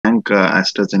thank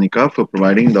AstraZeneca for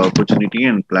providing the opportunity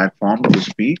and platform to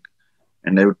speak.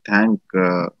 And I would thank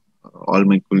all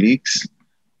my colleagues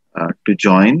to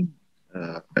join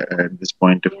at this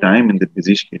point of time in the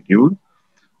busy schedule.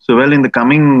 So, well, in the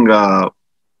coming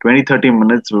 20-30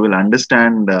 minutes, we will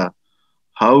understand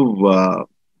how uh,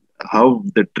 how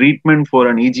the treatment for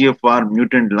an EGFR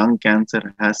mutant lung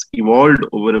cancer has evolved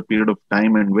over a period of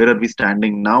time, and where are we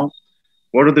standing now?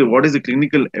 What is the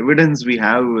clinical evidence we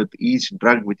have with each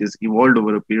drug which has evolved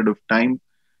over a period of time?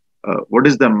 What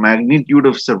is the magnitude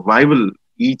of survival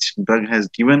each drug has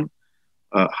given?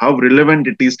 How relevant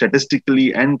it is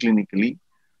statistically and clinically?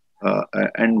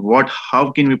 And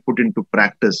how can we put into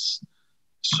practice?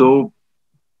 So,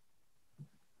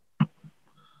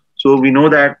 so we know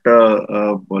that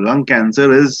lung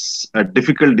cancer is a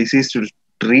difficult disease to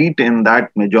treat, in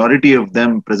that majority of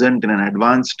them present in an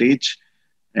advanced stage,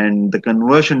 and the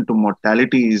conversion to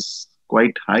mortality is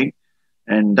quite high.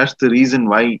 And that's the reason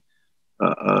why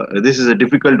this is a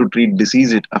difficult to treat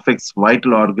disease. It affects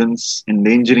vital organs,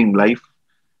 endangering life.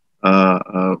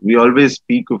 We always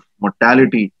speak of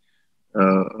mortality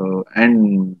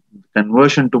and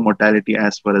conversion to mortality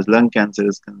as far as lung cancer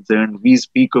is concerned. We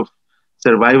speak of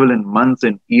survival in months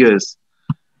and years.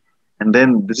 And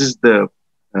then this is the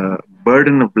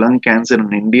burden of lung cancer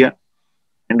in India.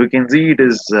 And we can see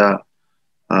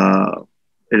uh,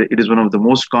 it is one of the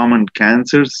most common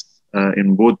cancers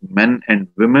in both men and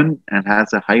women, and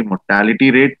has a high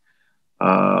mortality rate.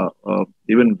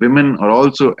 Even women are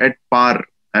also at par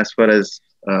as far as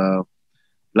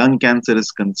lung cancer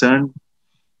is concerned.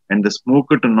 And the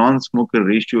smoker to non-smoker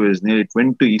ratio is nearly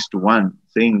 20:1,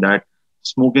 saying that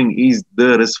smoking is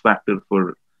the risk factor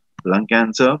for lung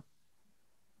cancer.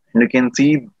 And you can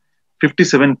see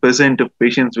 57% of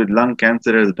patients with lung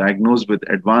cancer are diagnosed with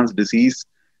advanced disease,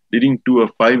 leading to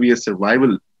a 5-year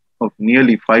survival of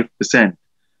nearly 5%.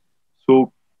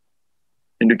 So,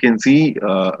 and you can see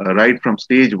right from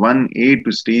stage 1A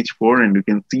to stage 4, and you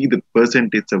can see the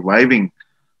percentage surviving.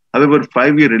 However,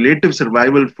 5-year relative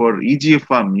survival for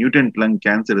EGFR mutant lung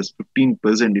cancer is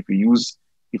 15% if you use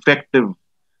effective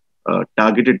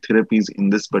targeted therapies in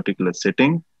this particular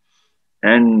setting.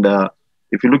 And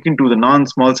if you look into the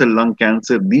non-small cell lung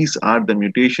cancer, these are the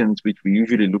mutations which we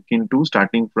usually look into,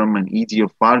 starting from an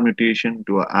EGFR mutation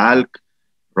to a ALK,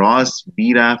 ROS,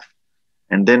 BRAF,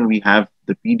 and then we have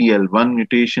the PDL1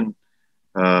 mutation,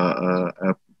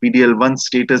 PDL1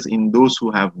 status in those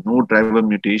who have no driver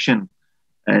mutation.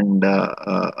 And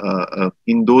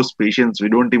in those patients, we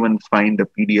don't even find a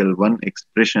PDL1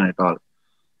 expression at all.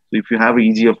 So if you have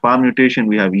EGFR mutation,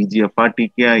 we have EGFR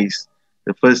TKIs,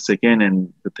 the first, second,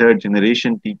 and the third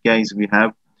generation TKIs we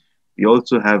have. We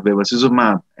also have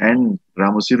bevacizumab and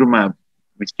ramucirumab,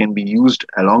 which can be used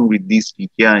along with these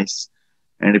TKIs.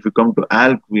 And if you come to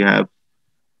ALK, we have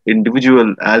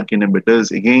individual ALK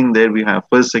inhibitors. Again, there we have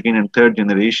first, second, and third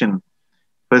generation.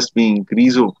 First being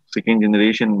Crizo, second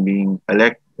generation being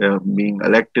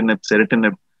alectinib,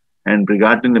 ceritinib, and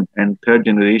brigatinib, and third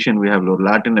generation we have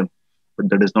lorlatinib, but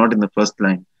that is not in the first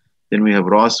line. Then we have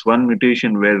ROS1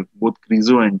 mutation, where both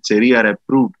Crizo and Ceri are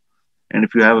approved. And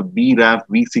if you have a BRAF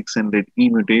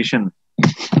V600E mutation,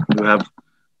 you have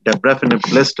dabrafenib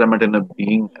plus trametinib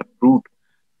being approved.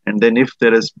 And then if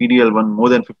there is PDL1 more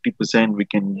than 50%, we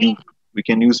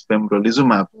can use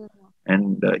pembrolizumab.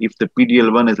 And if the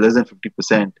PDL1 is less than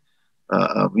 50%,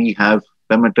 we have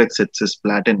pemetrexed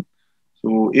cisplatin.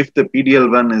 So if the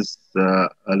PDL1 is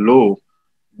low,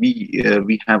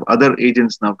 we have other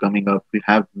agents now coming up. We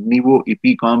have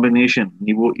Nivo-Ipi combination,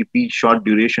 Nivo-Ipi short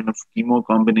duration of chemo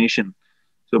combination.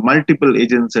 So multiple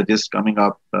agents are just coming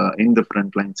up in the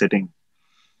frontline setting.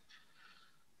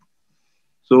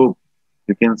 So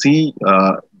you can see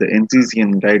the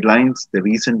NCCN guidelines, the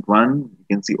recent one. You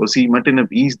can see osimertinib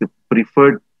is the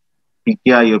preferred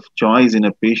TKI of choice in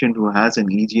a patient who has an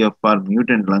EGFR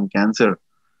mutant lung cancer.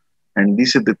 And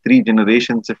these are the 3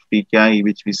 generations of TKI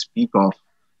which we speak of.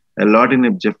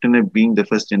 Erlotinib, geftinib being the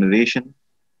first generation,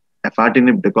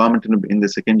 afatinib, dacomitinib in the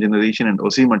second generation, and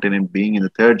osimertinib being in the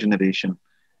third generation.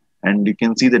 And you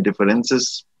can see the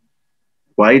differences.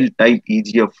 Wild type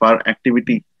EGFR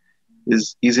activity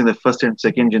is in the first and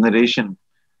second generation,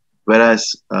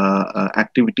 whereas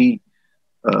activity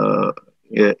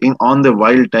on the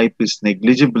wild type is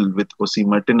negligible with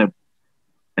osimertinib,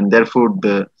 and therefore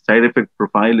the side effect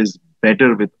profile is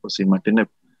better with osimertinib.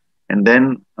 And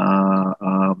then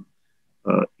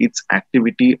its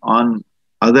activity on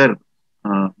other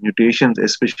mutations,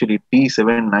 especially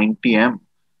T790M,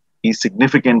 is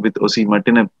significant with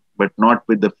osimertinib, but not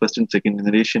with the first and second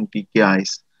generation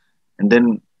TKIs. And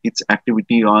then its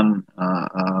activity on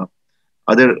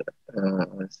other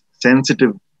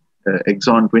sensitive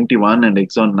exon 21 and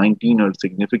exon 19 are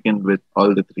significant with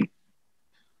all the three.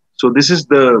 So this is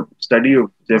the study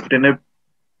of Jeftinib,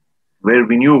 where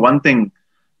we knew one thing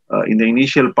in the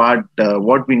initial part.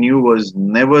 What we knew was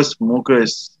never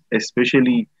smokers,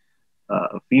 especially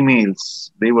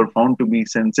females, they were found to be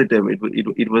sensitive.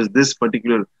 It was this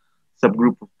particular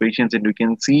subgroup of patients, and you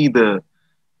can see the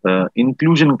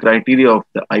inclusion criteria of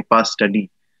the IPAS study.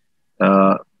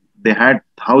 Uh, they had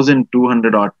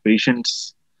 1,200 odd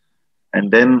patients,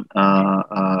 and then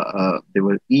they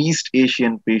were East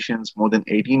Asian patients more than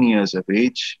 18 years of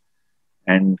age,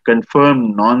 and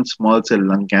confirmed non-small cell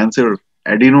lung cancer,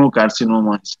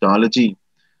 adenocarcinoma histology,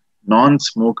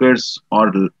 non-smokers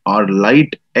or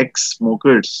light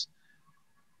ex-smokers,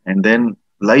 and then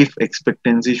life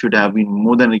expectancy should have been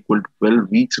more than equal to 12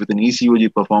 weeks with an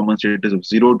ECOG performance status of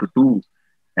 0 to 2,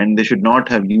 and they should not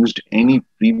have used any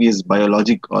previous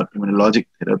biologic or immunologic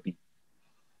therapy.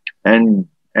 And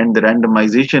the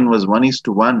randomization was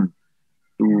 1:1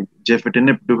 to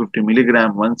Gefitinib 250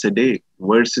 milligram once a day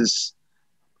versus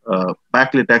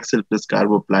paclitaxel plus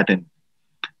carboplatin.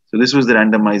 So this was the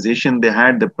randomization. They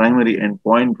had the primary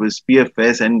endpoint was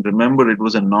PFS, and remember it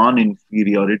was a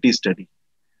non-inferiority study.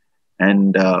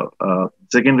 And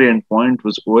secondary endpoint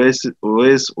was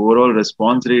OS, overall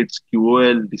response rates,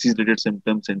 QOL, disease-related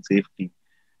symptoms, and safety.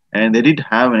 And they did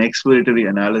have an exploratory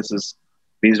analysis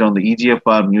based on the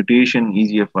EGFR mutation,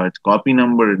 EGFR copy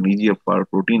number, and EGFR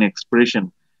protein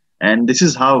expression. And this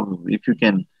is how, if you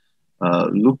can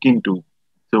look into.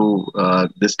 So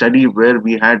the study where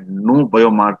we had no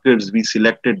biomarkers, we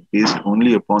selected based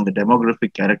only upon the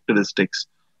demographic characteristics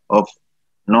of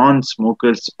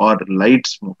non-smokers or light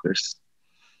smokers.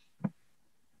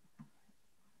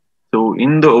 So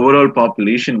in the overall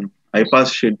population,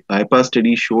 IPAS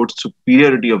study showed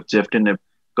superiority of Jeftinib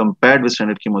compared with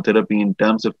standard chemotherapy in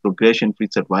terms of progression-free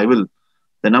survival.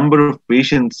 The number of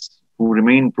patients who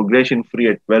remained progression-free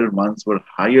at 12 months were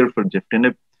higher for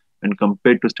Jeftinib when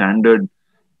compared to standard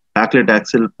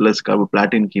paclitaxel plus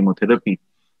carboplatin chemotherapy.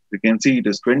 You can see it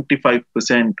is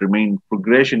 25% remained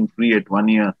progression-free at 1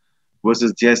 year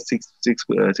versus just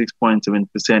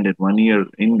 6.7% at 1 year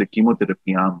in the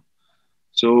chemotherapy arm.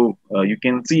 So you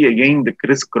can see again the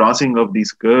crisscrossing of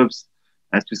these curves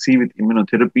as we see with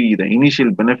immunotherapy. The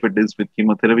initial benefit is with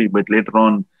chemotherapy, but later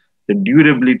on the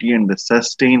durability and the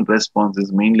sustained response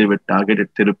is mainly with targeted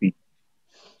therapy.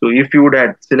 So if you would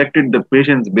have selected the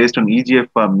patients based on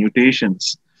EGFR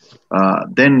mutations,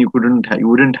 then you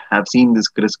wouldn't have seen this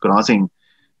crisscrossing.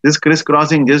 This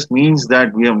crisscrossing just means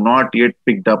that we have not yet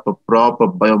picked up a proper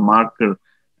biomarker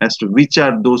as to which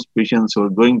are those patients who are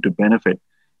going to benefit.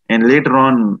 And later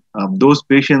on, those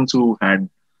patients who had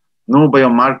no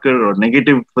biomarker or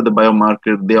negative for the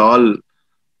biomarker, they all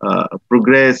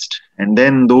progressed. And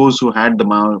then those who had the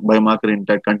biomarker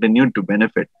intact continued to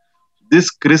benefit.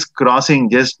 This crisscrossing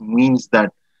just means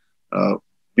that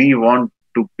we want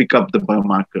to pick up the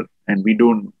biomarker and we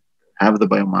don't have the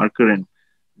biomarker. And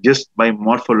just by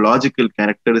morphological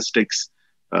characteristics,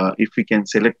 if we can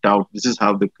select out, this is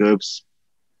how the curves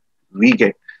we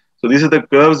get. So these are the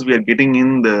curves we are getting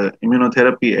in the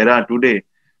immunotherapy era today.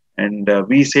 And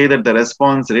we say that the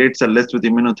response rates are less with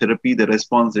immunotherapy, the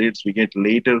response rates we get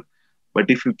later.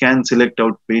 But if you can select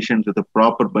out patients with a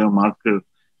proper biomarker,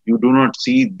 you do not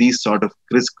see these sort of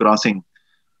crisscrossing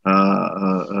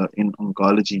in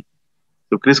oncology.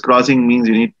 So crisscrossing means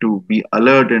you need to be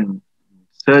alert and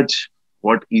search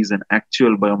what is an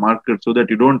actual biomarker so that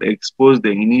you don't expose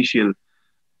the initial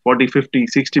 40, 50,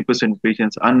 60%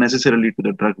 patients unnecessarily to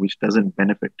the drug which doesn't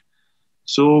benefit.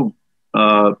 So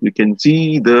you can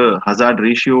see the hazard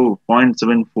ratio of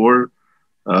 0.74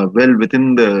 well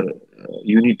within the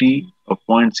unity of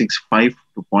 0.65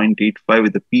 to 0.85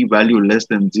 with a p-value less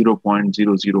than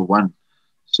 0.001.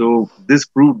 So this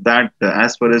proved that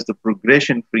as far as the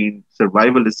progression-free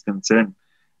survival is concerned,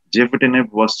 Gefitinib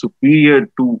was superior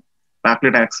to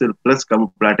paclitaxel plus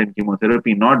carboplatin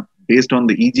chemotherapy, not based on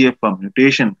the EGFR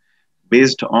mutation,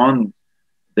 based on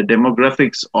the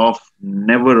demographics of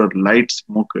never or light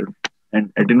smoker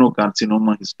and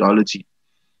adenocarcinoma histology.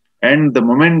 And the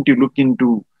moment you look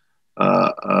into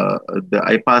the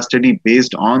IPAS study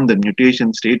based on the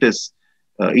mutation status,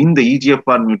 in the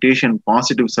EGFR mutation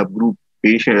positive subgroup,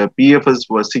 PFS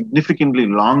was significantly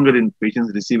longer in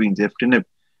patients receiving Gefitinib.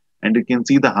 And you can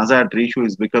see the hazard ratio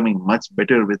is becoming much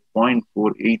better with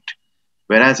 0.48.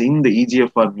 Whereas in the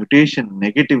EGFR mutation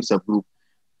negative subgroup,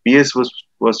 PS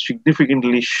was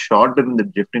significantly shorter in the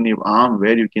Gefitinib arm,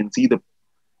 where you can see the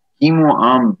chemo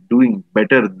arm doing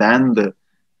better than the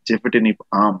Gefitinib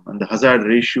arm, and the hazard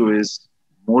ratio is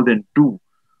more than 2.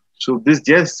 So this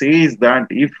just says that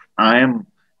if I am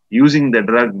using the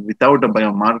drug without a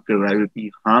biomarker, I will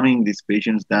be harming these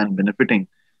patients than benefiting.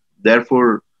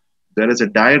 Therefore, there is a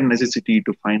dire necessity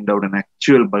to find out an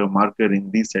actual biomarker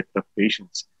in these set of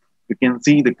patients. You can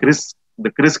see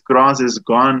the crisscross is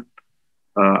gone.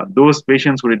 Those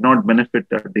patients who did not benefit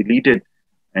are deleted,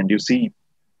 and you see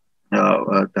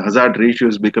the hazard ratio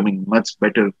is becoming much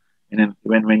better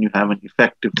when you have an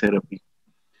effective therapy.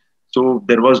 So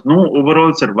there was no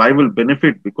overall survival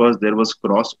benefit because there was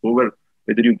crossover.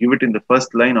 Whether you give it in the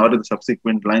first line or in the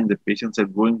subsequent line, the patients are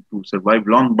going to survive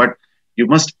long. But you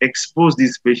must expose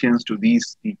these patients to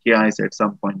these TKIs at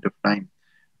some point of time.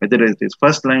 Whether it is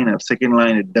first line or second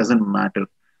line, it doesn't matter.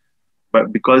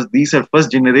 But because these are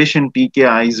first generation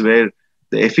TKIs where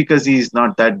the efficacy is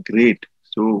not that great.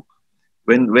 So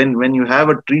when you have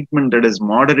a treatment that is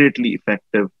moderately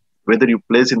effective, whether you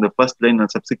place in the first line or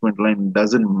subsequent line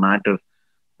doesn't matter.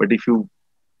 But if you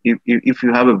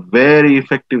have a very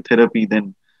effective therapy,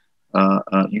 then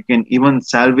you can even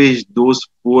salvage those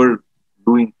poor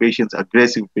doing patients,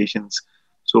 aggressive patients.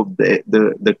 So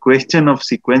the question of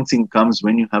sequencing comes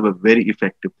when you have a very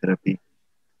effective therapy.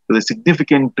 So the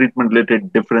significant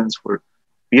treatment-related difference for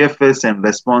PFS and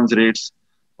response rates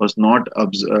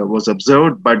was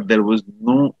observed, but there was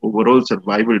no overall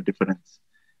survival difference.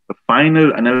 The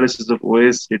final analysis of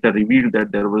OS data revealed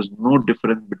that there was no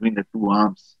difference between the two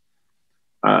arms.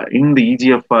 In the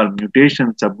EGFR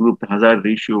mutation subgroup, the hazard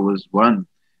ratio was 1,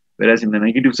 whereas in the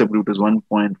negative subgroup it was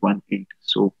 1.18.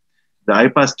 So the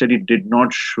IPAS study did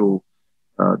not show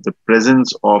the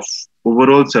presence of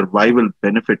overall survival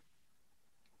benefit,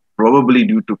 probably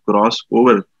due to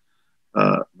crossover,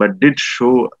 but did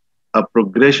show a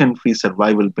progression-free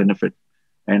survival benefit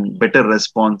and better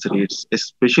response rates,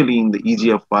 especially in the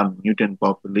EGFR mutant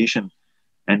population.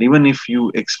 And even if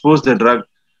you expose the drug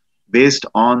based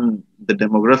on the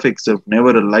demographics of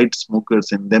never light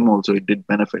smokers, in them also it did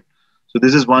benefit. So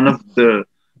this is one of the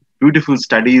beautiful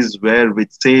studies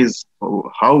which says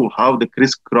how the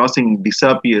crisscrossing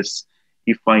disappears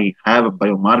if I have a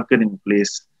biomarker in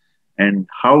place, and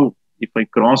how if I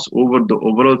cross over, the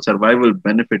overall survival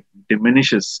benefit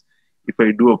diminishes if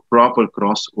I do a proper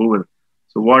crossover.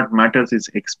 So what matters is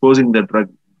exposing the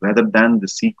drug rather than the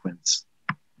sequence.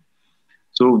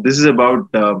 So this is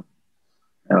about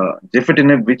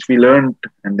gefitinib, which we learned,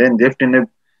 and then gefitinib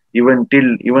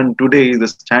even today is the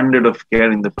standard of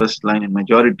care in the first line in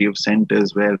majority of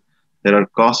centers where there are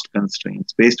cost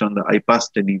constraints based on the IPAS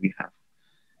study we have.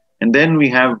 And then we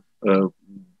have the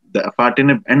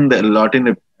afatinib and the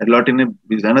erlotinib. Erlotinib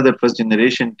is another first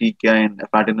generation TKI, and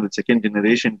afatinib is second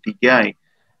generation TKI.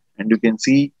 And you can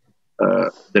see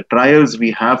the trials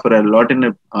we have for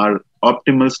erlotinib are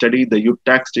optimal study, the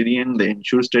UTAC study, and the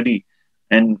ENSURE study.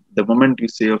 And the moment you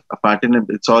say of afatinib,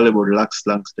 it's all about Lux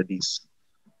lung studies.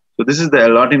 So this is the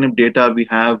erlotinib data we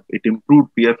have. It improved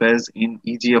PFS in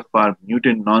EGFR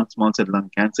mutant non-small cell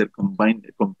lung cancer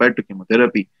compared to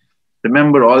chemotherapy.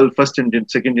 Remember, all first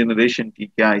and second generation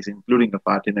TKIs, including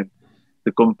afatinib,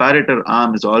 the comparator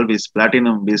arm is always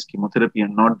platinum-based chemotherapy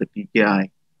and not the TKI.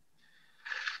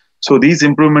 So these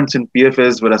improvements in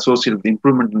PFS were associated with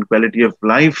improvement in quality of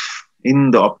life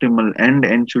in the optimal and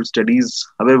ENSURE studies.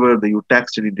 However, the UTAC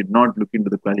study did not look into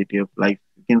the quality of life.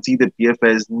 You can see the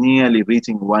PFS nearly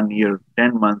reaching 1 year,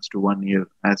 10 months to 1 year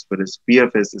as far as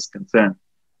PFS is concerned.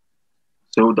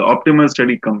 So the optimal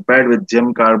study compared with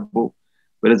GEM-carbo,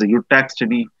 whereas the UTAC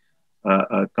study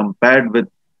compared with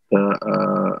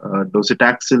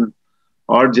docetaxel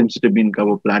or gemcitabine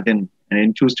carboplatin, and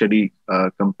ENSURE study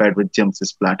compared with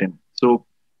gemcisplatin. So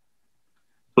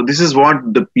this is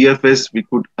what the PFS we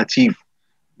could achieve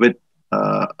with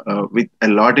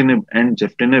erlotinib and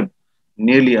gefitinib.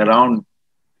 Nearly around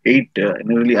 10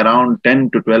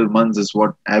 to 12 months is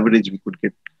what average we could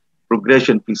get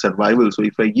progression-free survival. So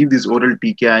if I give these oral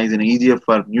TKIs in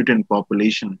EGFR mutant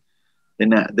population,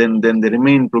 then they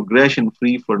remain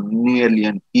progression-free for nearly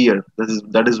an year.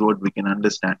 That is what we can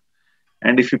understand.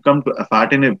 And if you come to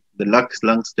afatinib, the Lux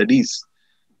lung studies,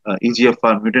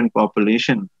 EGFR mutant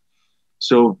population,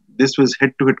 so this was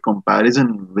head-to-head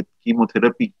comparison with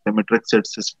chemotherapy, pemetrexed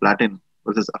cisplatin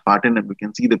versus afatinib. We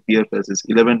can see the PFS is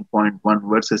 11.1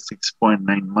 versus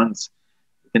 6.9 months,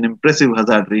 with an impressive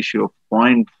hazard ratio of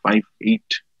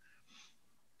 0.58.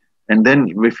 And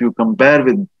then if you compare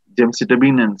with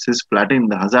gemcitabine and cisplatin,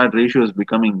 the hazard ratio is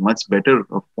becoming much better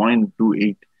of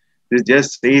 0.28. This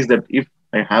just says that if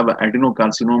I have an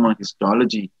adenocarcinoma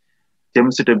histology,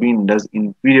 gemcitabine does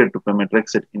inferior to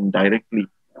pemetrexed indirectly.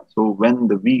 So when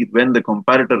the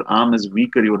comparator arm is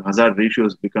weaker, your hazard ratio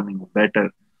is becoming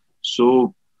better.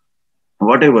 So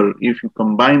whatever, if you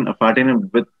combine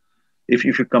afatinib with if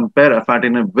you compare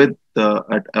afatinib with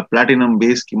a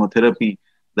platinum-based chemotherapy,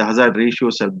 the hazard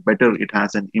ratios are better. It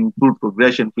has an improved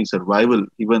progression-free survival.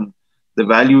 Even the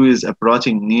value is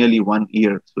approaching nearly 1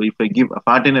 year. So if I give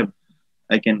afatinib,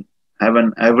 I can have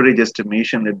an average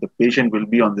estimation that the patient will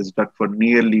be on this drug for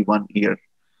nearly 1 year.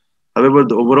 However,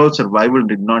 the overall survival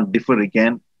did not differ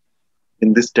again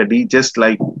in this study, just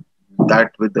like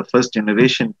that with the first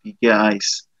generation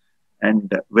TKIs.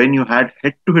 And when you had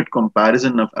head-to-head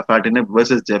comparison of afatinib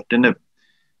versus geftinib,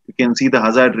 you can see the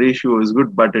hazard ratio is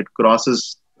good, but it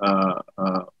crosses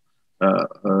the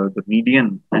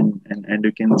median, and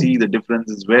you can see the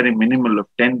difference is very minimal of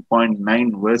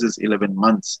 10.9 versus 11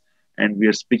 months. And we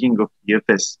are speaking of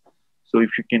PFS. So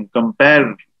if you can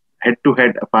compare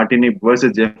head-to-head afatinib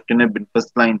versus geftinib in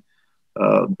first line,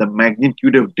 the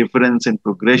magnitude of difference in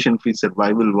progression-free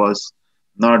survival was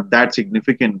not that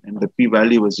significant, and the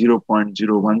p-value was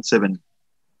 0.017.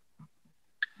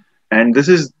 And this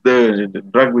is the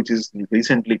drug which is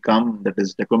recently come, that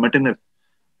is decometinib.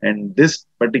 And this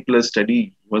particular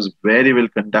study was very well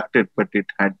conducted, but it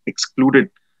had excluded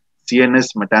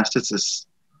CNS metastasis.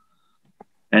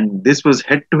 And this was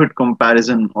head-to-head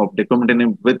comparison of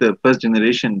decometinib with the first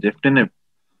generation geftinib.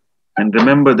 And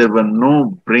remember, there were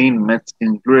no brain mets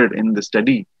included in the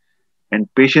study. And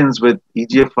patients with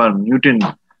EGFR mutant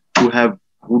who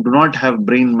do not have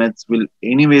brain mets will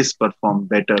anyways perform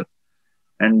better.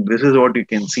 And this is what you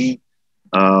can see.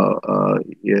 The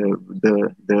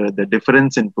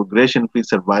difference in progression-free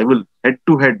survival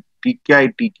head-to-head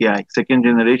TKI, second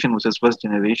generation versus first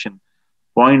generation,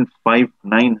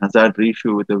 0.59 hazard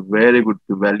ratio with a very good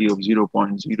p-value of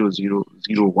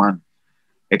 0.0001.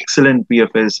 Excellent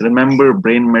PFS. Remember,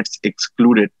 brain mets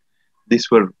excluded. These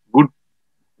were good.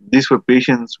 These were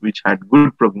patients which had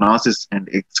good prognosis and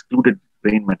excluded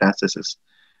brain metastasis.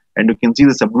 And you can see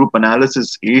the subgroup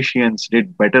analysis. Asians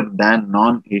did better than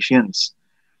non-Asians,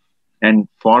 and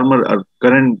former or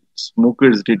current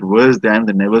smokers did worse than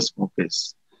the never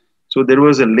smokers. So there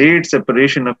was a late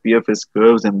separation of PFS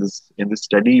curves in this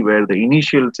study, where the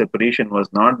initial separation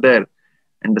was not there,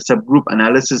 and the subgroup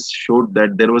analysis showed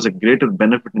that there was a greater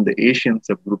benefit in the Asian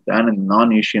subgroup than in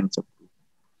non-Asian subgroup.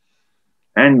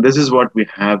 And this is what we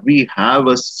have. We have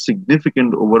a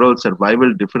significant overall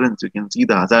survival difference. You can see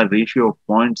the hazard ratio of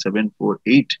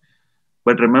 0.748.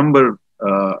 But remember,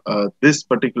 this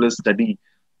particular study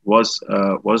was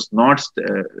not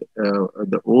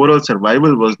the overall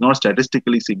survival was not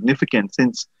statistically significant,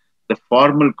 since the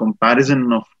formal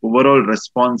comparison of overall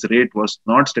response rate was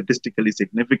not statistically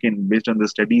significant based on the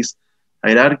study's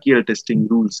hierarchical testing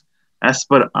rules. As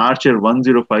per Archer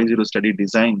 1050 study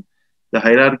design, the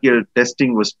hierarchical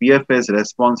testing was PFS,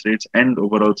 response rates, and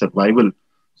overall survival.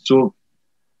 So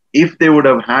if they would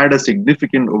have had a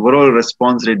significant overall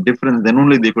response rate difference, then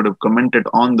only they could have commented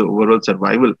on the overall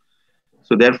survival.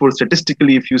 So therefore,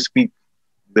 statistically, if you speak,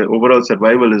 the overall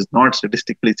survival is not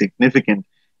statistically significant,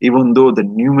 even though the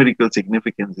numerical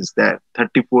significance is there,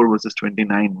 34 versus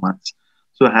 29 months.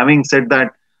 So having said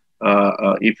that,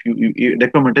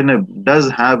 decometinib does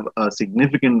have a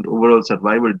significant overall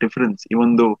survival difference,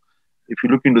 even though if you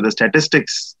look into the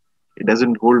statistics, it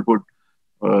doesn't hold good.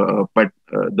 But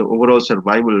the overall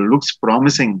survival looks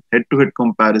promising. Head-to-head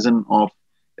comparison of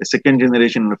a second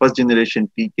generation and first generation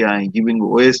TKI giving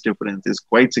OS difference is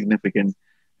quite significant,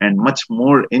 and much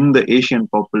more in the Asian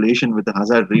population with a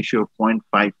hazard ratio of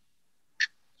 0.5.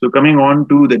 So coming on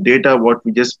to the data, what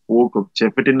we just spoke of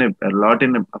gefitinib,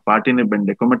 erlotinib, afatinib, and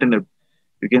decometinib,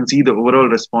 you can see the overall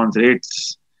response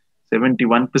rates: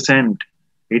 71%,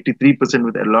 83%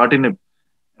 with erlotinib,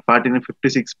 afatinib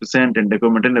 56%, and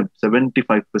decometinib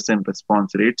 75%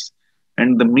 response rates.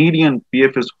 And the median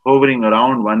PFS hovering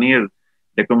around 1 year,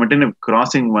 decometinib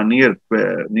crossing 1 year,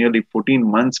 nearly 14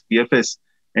 months PFS,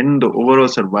 and the overall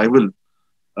survival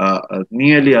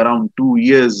nearly around 2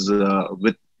 years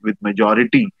with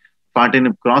majority,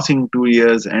 afatinib crossing 2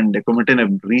 years, and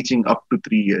decometinib reaching up to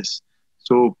 3 years.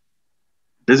 So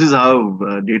this is how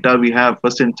data we have.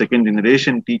 First and second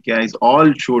generation TKIs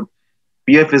all showed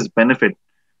PFS benefit,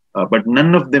 but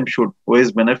none of them showed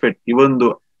OS benefit, even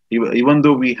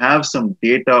though we have some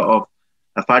data of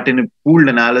afatinib pooled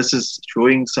analysis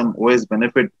showing some OS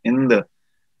benefit in the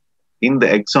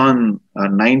exon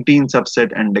 19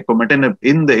 subset and decometinib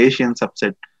in the Asian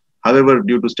subset. However,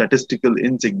 due to statistical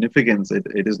insignificance,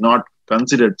 it is not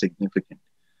considered significant.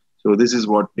 So this is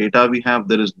what data we have.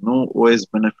 There is no OS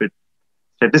benefit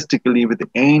statistically with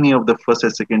any of the first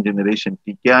and second generation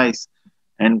TKIs,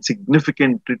 and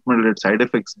significant treatment-related side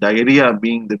effects, diarrhea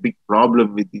being the big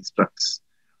problem with these drugs.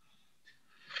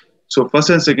 So first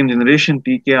and second generation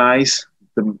TKIs,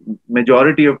 the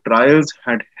majority of trials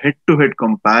had head-to-head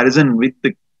comparison with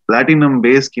the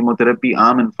platinum-based chemotherapy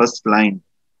arm in first line.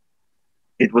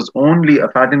 It was only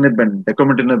afatinib and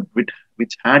decomitinib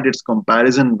which had its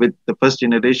comparison with the first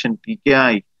generation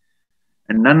TKI,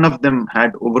 and none of them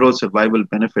had overall survival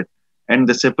benefit. And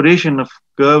the separation of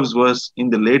curves was in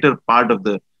the later part of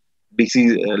the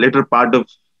disease, later part of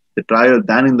the trial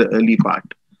than in the early part.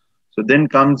 So then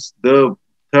comes the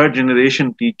third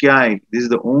generation TKI. This is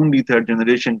the only third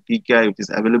generation TKI which is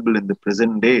available in the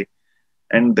present day,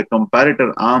 and the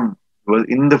comparator arm was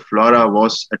in the FLORA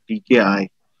was a TKI.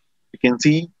 You can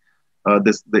see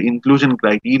the inclusion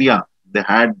criteria. They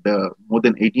had more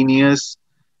than 18 years,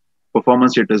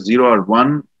 performance status 0 or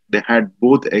 1. They had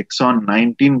both exon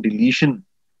 19 deletion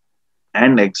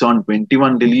and exon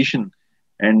 21 deletion,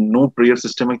 and no prior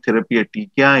systemic therapy at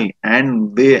TKI,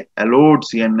 and they allowed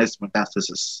CNS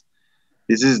metastasis.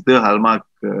 This is the hallmark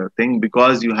thing,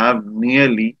 because you have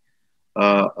nearly 10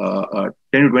 to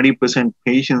 20%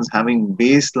 patients having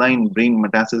baseline brain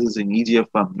metastasis in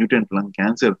EGFR mutant lung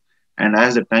cancer. And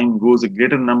as the time goes, a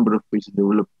greater number of patients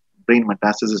develop brain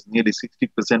metastasis. Nearly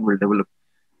 60% will develop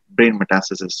brain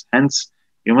metastasis. Hence,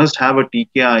 you must have a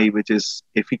TKI which is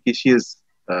efficacious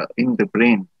in the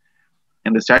brain.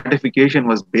 And the stratification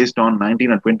was based on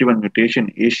 19 or 21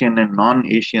 mutation, Asian and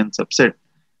non-Asian subset.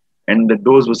 And the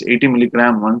dose was 80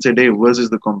 milligram once a day versus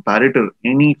the comparator.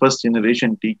 Any first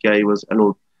generation TKI was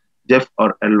allowed, JEF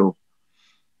or LO.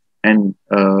 And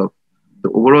the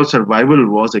overall survival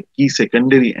was a key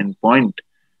secondary endpoint,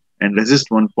 and RECIST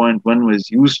 1.1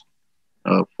 was used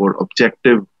for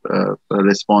objective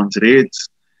response rates,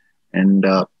 and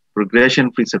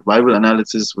progression-free survival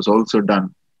analysis was also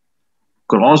done.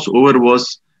 Crossover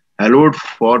was allowed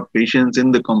for patients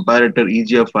in the comparator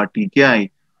EGFR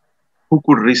TKI who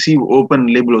could receive open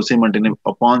label osimertinib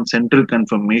upon central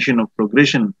confirmation of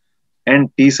progression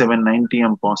and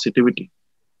T790M positivity.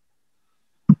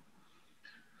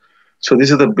 So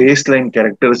these are the baseline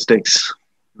characteristics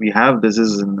we have. This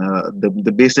is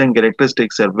the baseline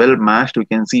characteristics are well matched. We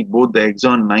can see both the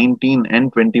exon 19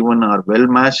 and 21 are well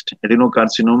matched.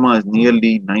 Adenocarcinoma is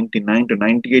nearly 99 to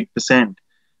 98%,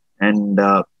 and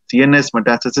CNS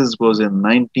metastasis was in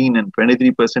 19 and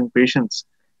 23% patients,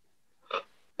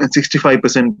 and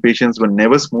 65% patients were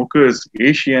never smokers.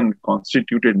 Asian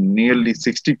constituted nearly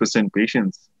 60%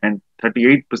 patients, and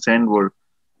 38% were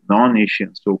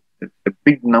non-Asian. So a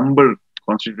big number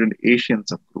constituted Asian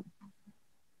subgroup.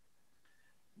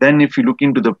 Then if you look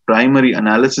into the primary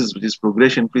analysis, which is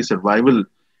progression-free survival,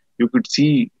 you could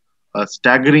see a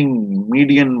staggering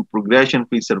median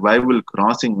progression-free survival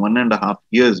crossing 1.5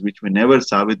 years, which we never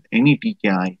saw with any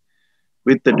TKI.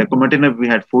 With the decomitinib, we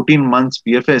had 14 months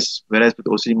PFS, whereas with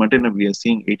osimertinib, we are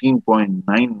seeing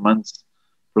 18.9 months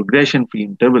progression-free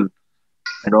interval.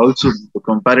 And also the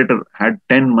comparator had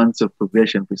 10 months of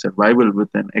progression-free survival with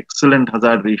an excellent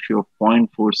hazard ratio of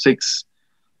 0.46.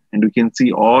 And we can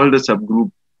see all the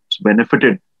subgroups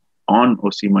benefited on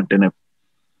osimertinib.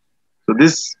 So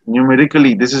this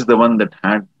numerically, this is the one that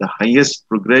had the highest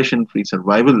progression-free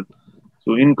survival.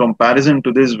 So in comparison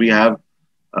to this, we have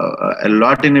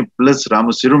erlotinib plus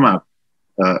ramucirumab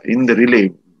in the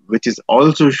relay, which is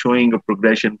also showing a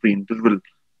progression-free interval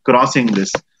crossing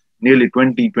this. Nearly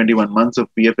 21 months of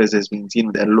PFS has been seen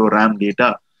with LO-RAM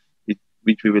data,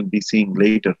 which we will be seeing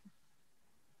later.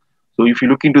 So if you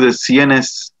look into the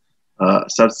CNS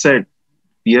subset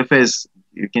PFS,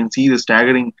 you can see the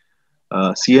staggering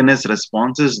CNS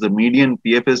responses. The median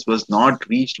PFS was not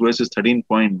reached versus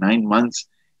 13.9 months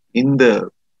in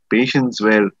the patients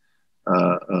where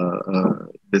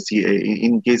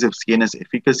in case of CNS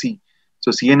efficacy.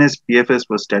 So CNS PFS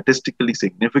was statistically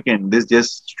significant. This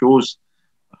just shows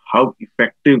how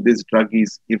effective this drug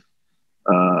is if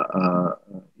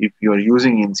you are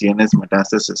using in CNS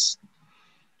metastasis.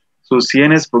 So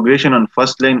CNS progression on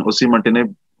first line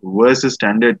osimertinib versus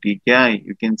standard TKI,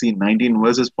 you can see 19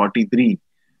 versus 43.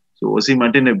 So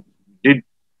osimertinib did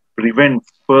prevent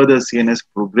further CNS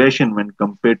progression when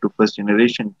compared to first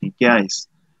generation TKIs.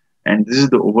 And this is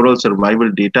the overall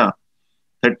survival data,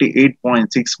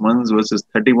 38.6 months versus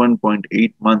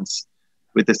 31.8 months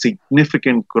with a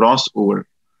significant crossover.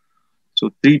 So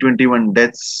 321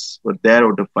 deaths were there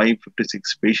out of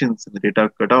 556 patients in the data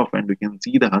cutoff, and we can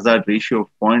see the hazard ratio of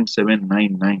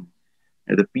 0.799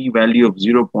 at the p-value of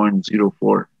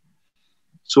 0.04.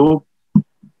 So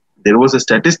there was a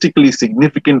statistically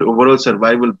significant overall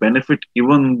survival benefit,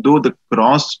 even though the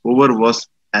crossover was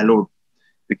allowed.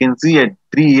 We can see at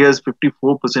 3 years,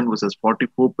 54% versus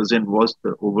 44% was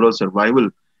the overall survival,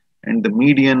 and the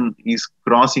median is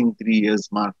crossing 3 years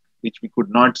mark, which we could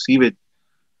not see with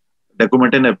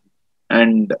decomitinib.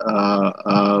 And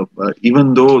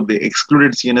even though they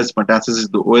excluded CNS metastasis,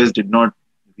 the OS did not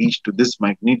reach to this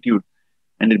magnitude,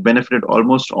 and it benefited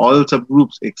almost all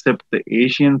subgroups except the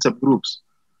Asian subgroups.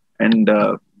 And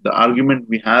the argument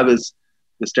we have is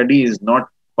the study is not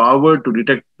powered to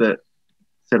detect the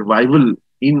survival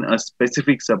in a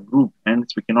specific subgroup, and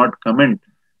we cannot comment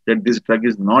that this drug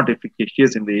is not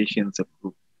efficacious in the Asian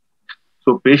subgroup.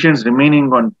 So patients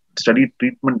remaining on study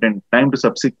treatment and time to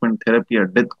subsequent therapy or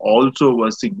death also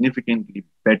was significantly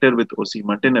better with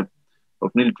osimertinib of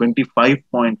nearly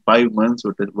 25.5 months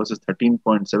versus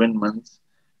 13.7 months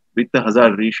with a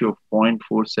hazard ratio of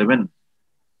 0.47.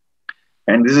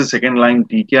 And this is second line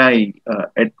TKI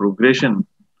at progression.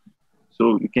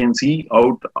 So you can see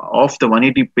out of the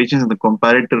 180 patients in the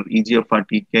comparator EGFR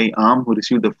TKI arm who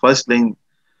received the first line,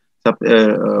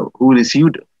 who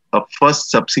received a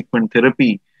first subsequent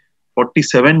therapy,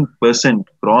 47%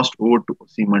 crossed over to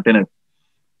osimertinib.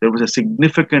 There was a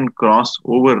significant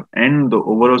crossover, and the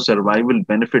overall survival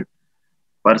benefit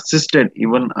persisted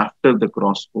even after the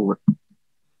crossover.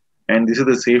 And this is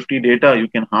the safety data. You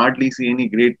can hardly see any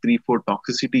grade 3-4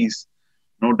 toxicities,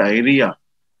 no diarrhea,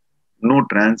 no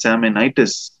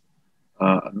transaminitis,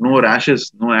 no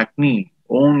rashes, no acne,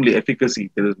 only efficacy.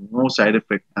 There is no side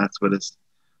effect as far as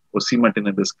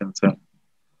osimertinib is concerned.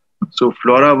 So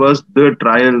FLORA was the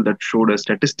trial that showed a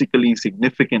statistically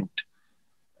significant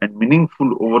and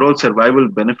meaningful overall survival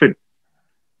benefit.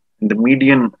 And the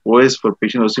median OS for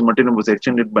patient osimertinib was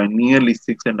extended by nearly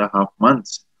 6.5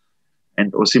 months.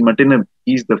 And osimertinib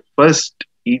is the first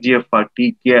EGFR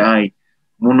TKI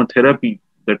monotherapy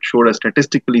that showed a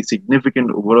statistically significant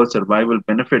overall survival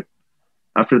benefit.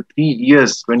 After 3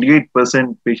 years,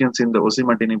 28% patients in the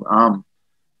osimertinib arm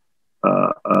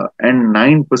and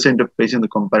 9% of patients in the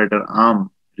comparator arm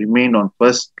remained on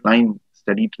first-line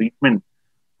study treatment.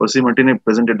 Osimertinib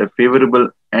presented a favorable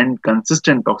and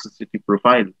consistent toxicity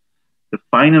profile. The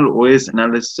final OS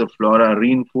analysis of FLORA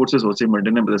reinforces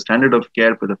osimertinib as a standard of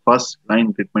care for the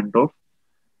first-line treatment of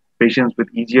patients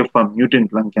with EGFR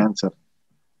mutant lung cancer.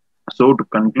 So to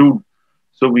conclude,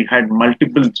 we had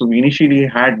multiple. So we initially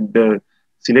had the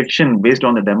selection based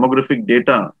on the demographic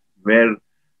data where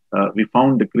we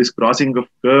found the crisscrossing of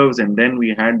curves, and then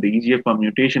we had the EGFR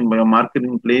mutation biomarker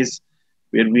in place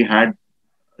where we had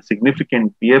a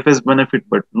significant PFS benefit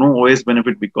but no OS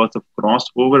benefit because of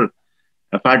crossover.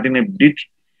 Afatinib did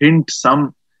hint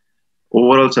some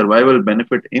overall survival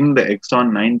benefit in the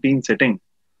exon 19 setting.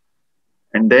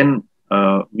 And then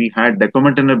we had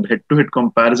dacometinib head-to-head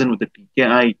comparison with the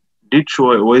TKI did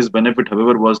show a OS benefit,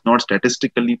 however, was not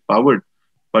statistically powered,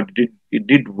 but it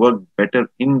did work better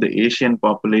in the Asian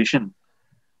population.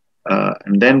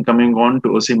 And then coming on to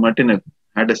osimertinib,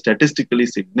 had a statistically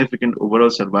significant overall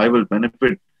survival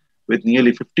benefit with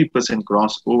nearly 50%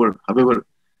 crossover. However,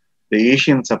 the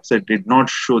Asian subset did not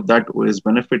show that OS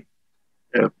benefit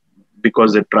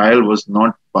because the trial was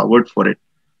not powered for it.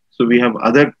 So we have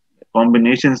other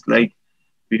combinations like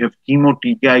we have chemo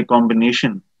TKI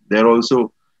combination. There are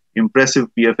also impressive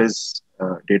PFS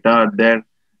data are there.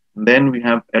 And then we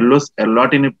have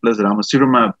erlotinib plus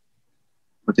ramucirumab,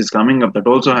 which is coming up, that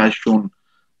also has shown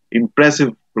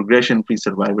impressive progression-free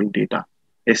survival data,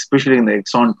 especially in the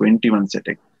exon 21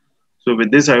 setting. So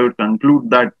with this, I would conclude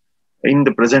that in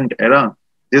the present era,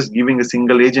 just giving a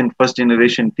single agent first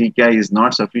generation TKI is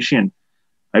not sufficient.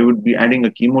 I would be adding a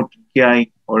chemo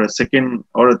TKI or a second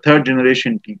or a third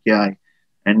generation TKI.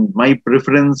 And my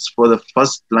preference for the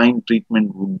first line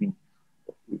treatment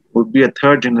would be a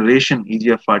third generation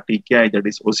EGFR TKI, that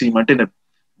is osimertinib,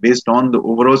 based on the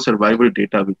overall survival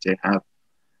data which I have.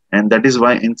 And that is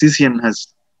why NCCN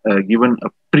has given a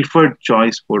preferred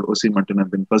choice for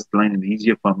osimertinib in first line in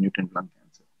EGFR mutant lung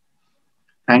cancer.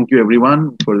 Thank you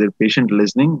everyone for their patient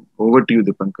listening. Over to you,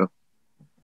 Dipankar.